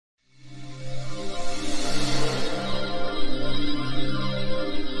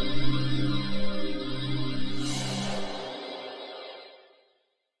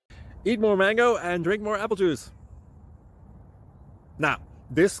Eat more mango and drink more apple juice. Now,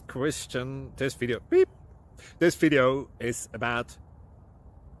 this video is about...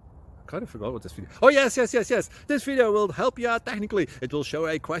 I kind of forgot what this video... Oh, yes. This video will help you out technically. It will show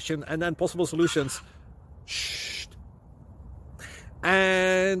a question and then possible solutions. Shh.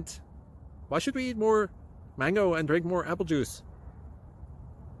 And why should we eat more mango and drink more apple juice?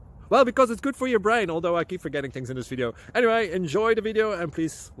 Well, because it's good for your brain, although I keep forgetting things in this video. Anyway, enjoy the video and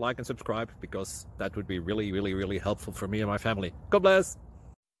please like and subscribe, because that would be really helpful for me and my family. God bless!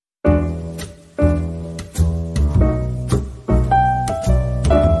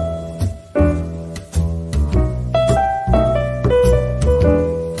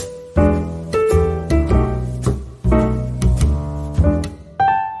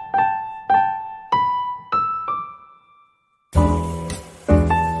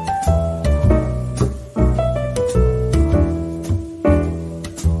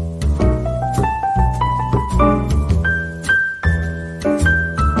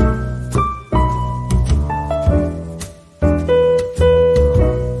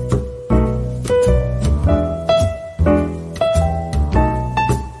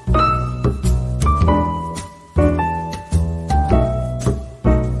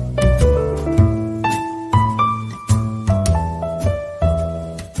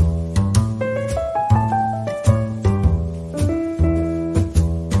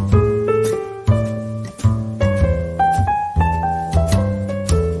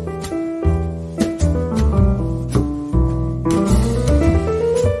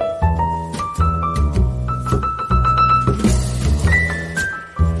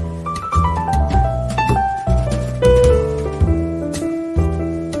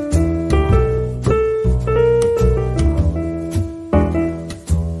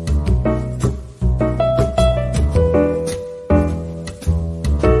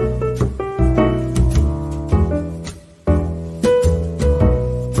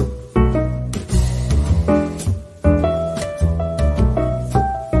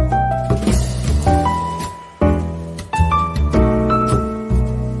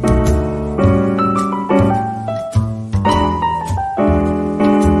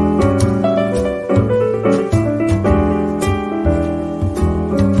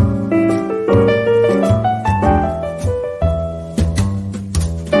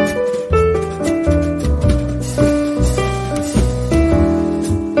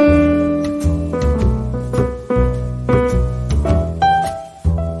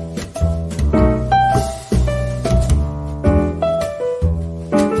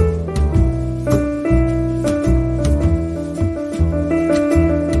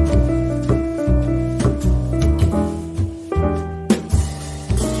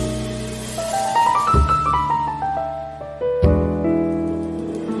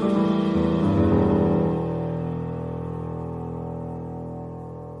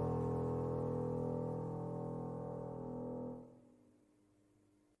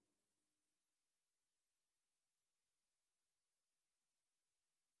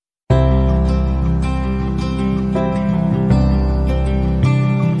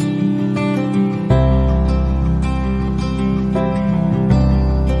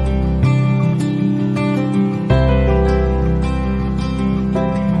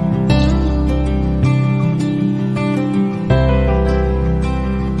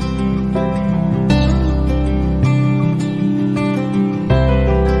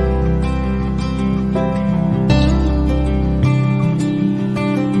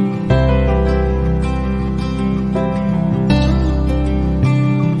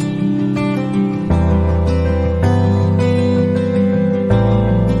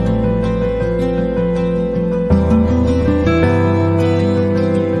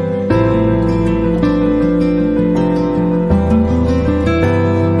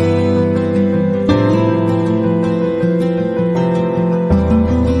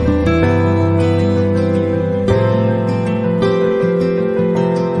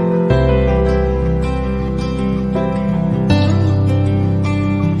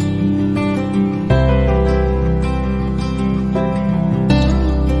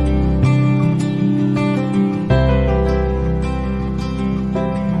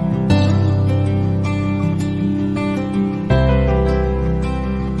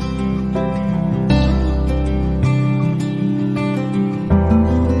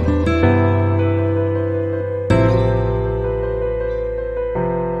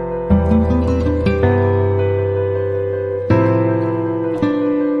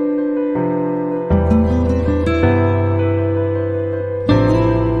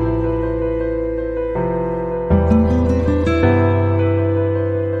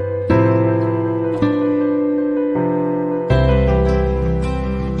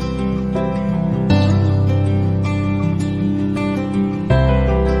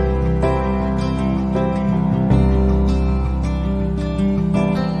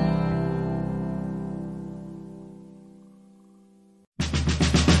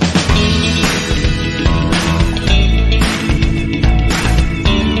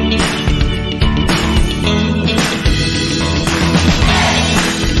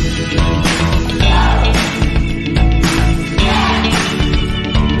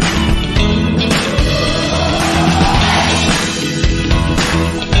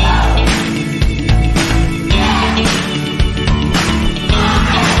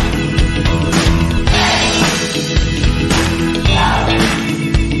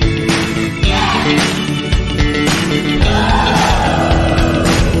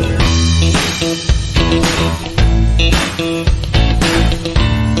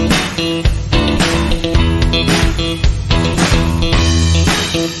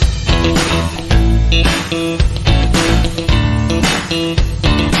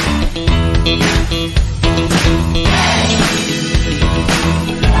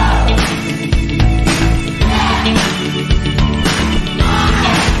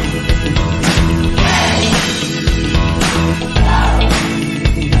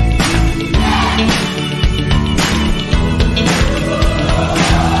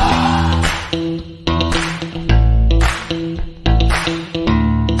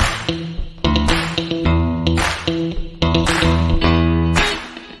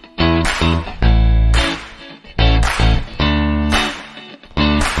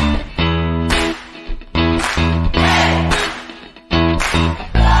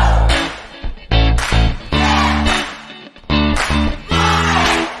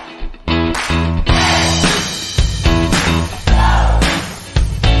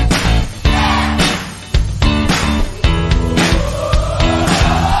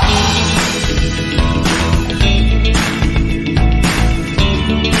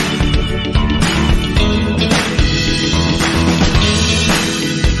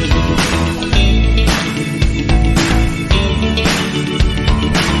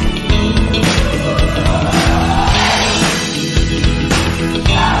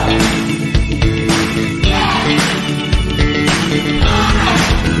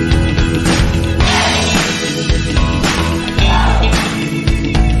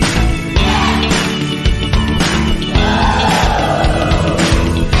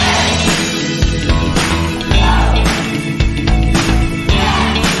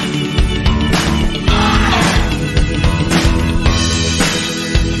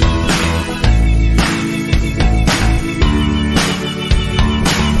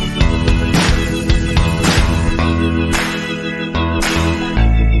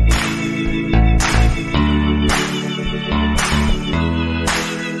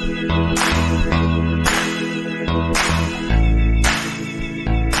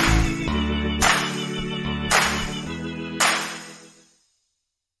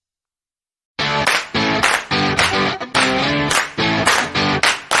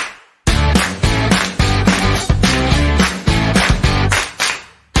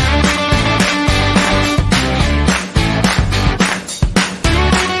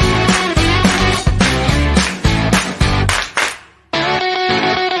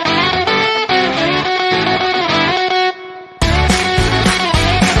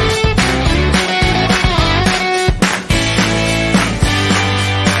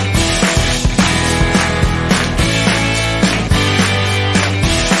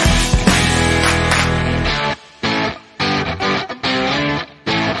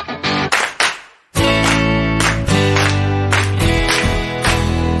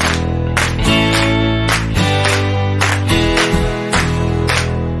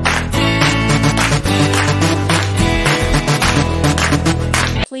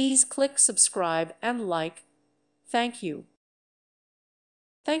 click subscribe and like. Thank you.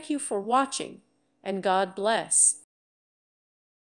 Thank you for watching, and God bless.